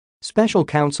Special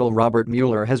counsel Robert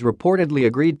Mueller has reportedly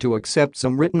agreed to accept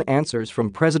some written answers from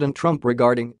President Trump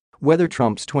regarding whether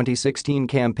Trump's 2016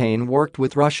 campaign worked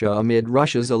with Russia amid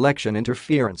Russia's election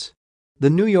interference.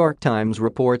 The New York Times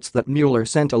reports that Mueller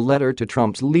sent a letter to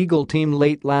Trump's legal team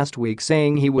late last week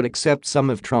saying he would accept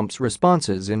some of Trump's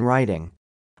responses in writing.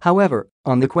 However,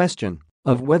 on the question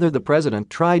of whether the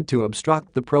president tried to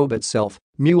obstruct the probe itself,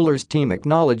 Mueller's team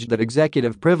acknowledged that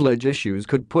executive privilege issues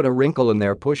could put a wrinkle in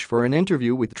their push for an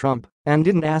interview with Trump and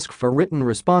didn't ask for written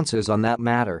responses on that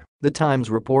matter, the Times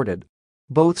reported.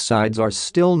 Both sides are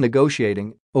still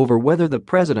negotiating over whether the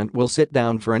president will sit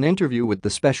down for an interview with the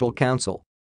special counsel.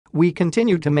 "We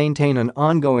continue to maintain an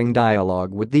ongoing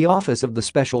dialogue with the Office of the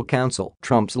Special Counsel,"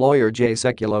 Trump's lawyer Jay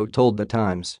Sekulow told the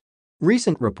Times.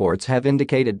 Recent reports have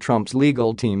indicated Trump's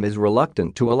legal team is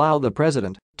reluctant to allow the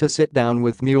president to sit down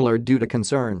with Mueller due to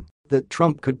concern that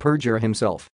Trump could perjure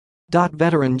himself.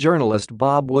 Veteran journalist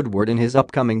Bob Woodward in his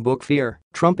upcoming book Fear,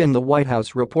 Trump in the White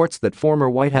House reports that former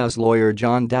White House lawyer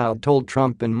John Dowd told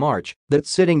Trump in March that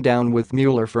sitting down with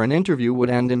Mueller for an interview would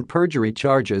end in perjury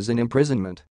charges and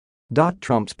imprisonment.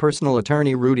 Trump's personal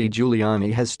attorney Rudy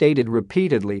Giuliani has stated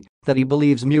repeatedly that he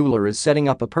believes Mueller is setting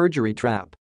up a perjury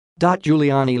trap.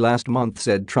 Giuliani last month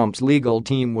said Trump's legal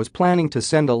team was planning to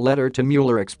send a letter to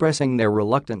Mueller expressing their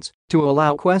reluctance to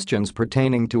allow questions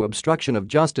pertaining to obstruction of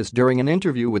justice during an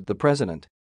interview with the president.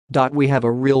 "We have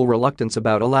a real reluctance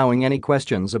about allowing any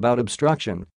questions about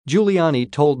obstruction,"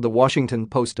 Giuliani told The Washington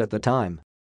Post at the time.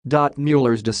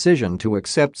 Mueller's decision to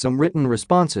accept some written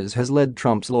responses has led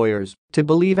Trump's lawyers to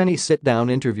believe any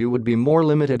sit-down interview would be more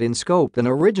limited in scope than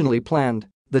originally planned,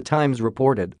 the Times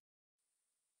reported.